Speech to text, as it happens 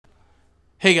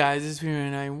Hey guys, this is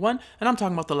Fury91, and I'm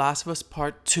talking about The Last of Us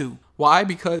Part 2. Why?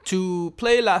 Because to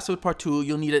play Last of Us Part 2,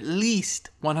 you'll need at least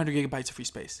 100 gigabytes of free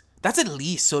space. That's at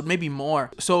least, so it may be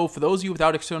more. So for those of you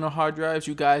without external hard drives,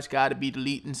 you guys gotta be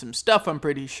deleting some stuff, I'm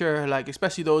pretty sure. Like,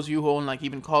 especially those of you who own, like,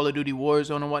 even Call of Duty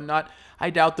Warzone and whatnot.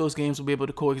 I doubt those games will be able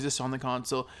to coexist on the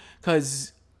console.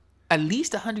 Because at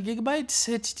least 100 gigabytes,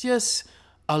 it's just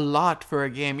a lot for a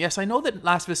game. Yes, I know that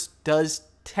Last of Us does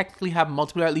technically have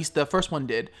multiplayer, at least the first one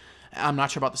did. I'm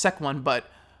not sure about the second one, but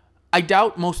I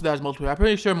doubt most of that is multiplayer. I'm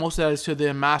pretty sure most of that is to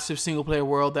the massive single-player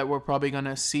world that we're probably going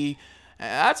to see.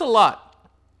 That's a lot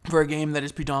for a game that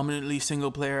is predominantly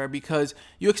single-player, because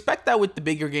you expect that with the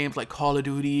bigger games like Call of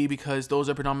Duty, because those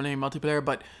are predominantly multiplayer,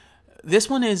 but this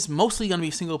one is mostly going to be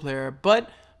single-player, but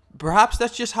perhaps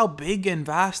that's just how big and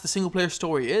vast the single-player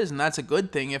story is, and that's a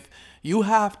good thing. If you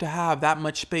have to have that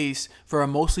much space for a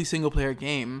mostly single-player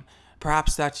game,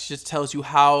 perhaps that just tells you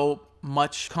how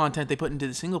much content they put into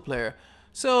the single player.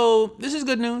 So this is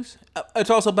good news.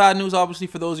 It's also bad news, obviously,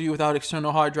 for those of you without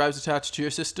external hard drives attached to your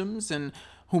systems and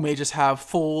who may just have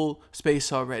full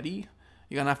space already.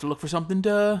 You're gonna have to look for something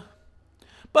to...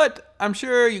 But I'm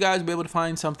sure you guys will be able to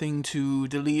find something to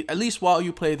delete, at least while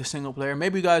you play the single player.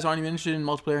 Maybe you guys aren't even interested in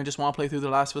multiplayer and just want to play through The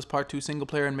Last of Us Part 2 single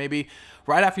player, and maybe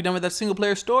right after you're done with that single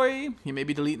player story, you may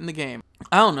be deleting the game.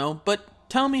 I don't know, but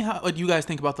tell me what you guys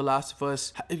think about The Last of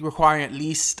Us requiring at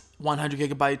least 100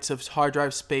 gigabytes of hard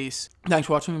drive space. Thanks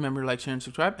for watching. Remember to like, share, and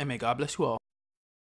subscribe, and may God bless you all.